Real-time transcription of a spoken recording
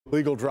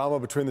Legal drama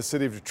between the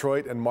city of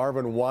Detroit and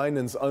Marvin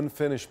Winans'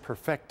 unfinished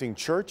perfecting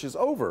church is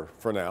over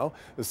for now.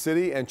 The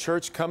city and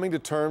church coming to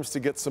terms to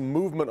get some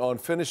movement on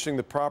finishing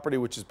the property,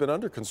 which has been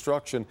under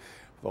construction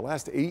for the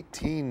last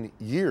 18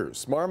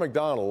 years. Mara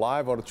McDonald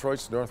live on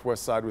Detroit's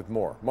northwest side with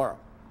more. Mara.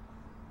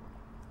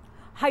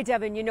 Hi,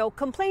 Devin. You know,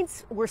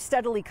 complaints were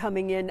steadily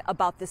coming in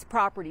about this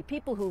property.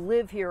 People who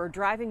live here or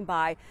driving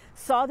by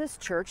saw this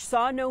church,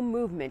 saw no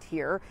movement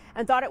here,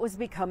 and thought it was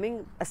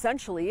becoming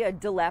essentially a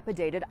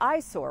dilapidated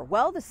eyesore.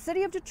 Well, the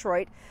city of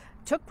Detroit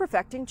took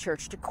Perfecting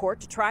Church to court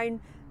to try and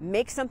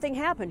make something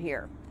happen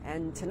here.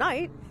 And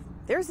tonight,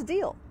 there's a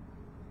deal.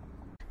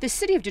 The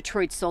city of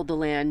Detroit sold the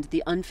land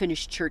the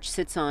unfinished church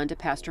sits on to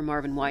Pastor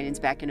Marvin Winans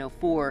back in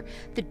 '04.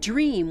 The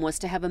dream was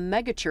to have a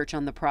megachurch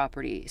on the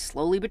property.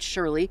 Slowly but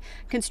surely,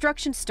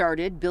 construction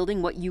started,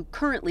 building what you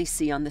currently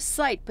see on the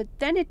site, but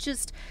then it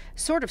just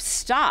sort of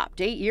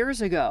stopped 8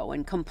 years ago,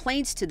 and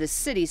complaints to the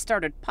city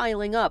started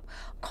piling up,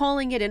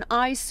 calling it an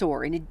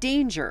eyesore and a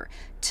danger.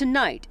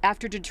 Tonight,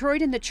 after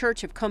Detroit and the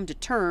church have come to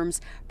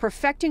terms,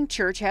 Perfecting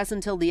Church has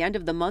until the end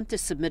of the month to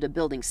submit a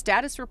building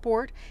status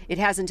report. It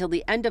has until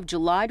the end of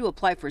July to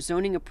apply for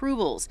zoning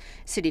approvals.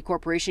 City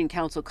Corporation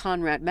Counsel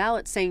Conrad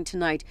Mallett saying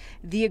tonight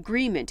the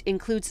agreement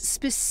includes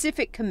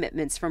specific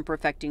commitments from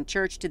Perfecting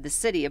Church to the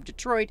city of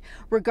Detroit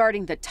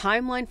regarding the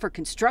timeline for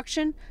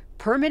construction,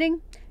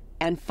 permitting,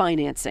 and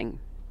financing.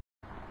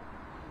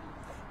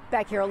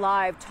 Back here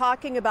live,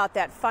 talking about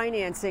that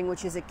financing,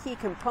 which is a key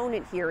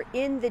component here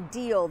in the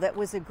deal that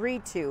was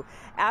agreed to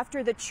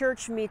after the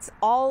church meets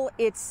all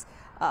its,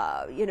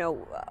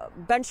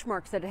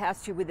 benchmarks that it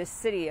has to with the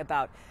city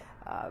about,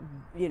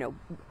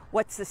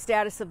 what's the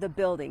status of the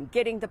building,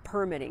 getting the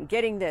permitting,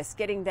 getting this,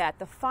 getting that.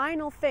 The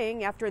final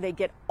thing after they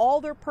get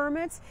all their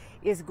permits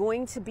is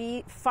going to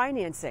be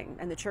financing,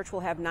 and the church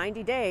will have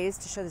 90 days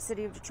to show the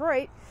city of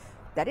Detroit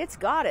that it's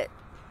got it.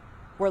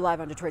 We're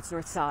live on Detroit's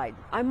north side.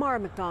 I'm Mara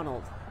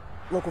McDonald.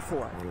 Local 4.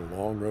 What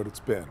a long road it's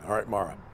been. All right, Mara.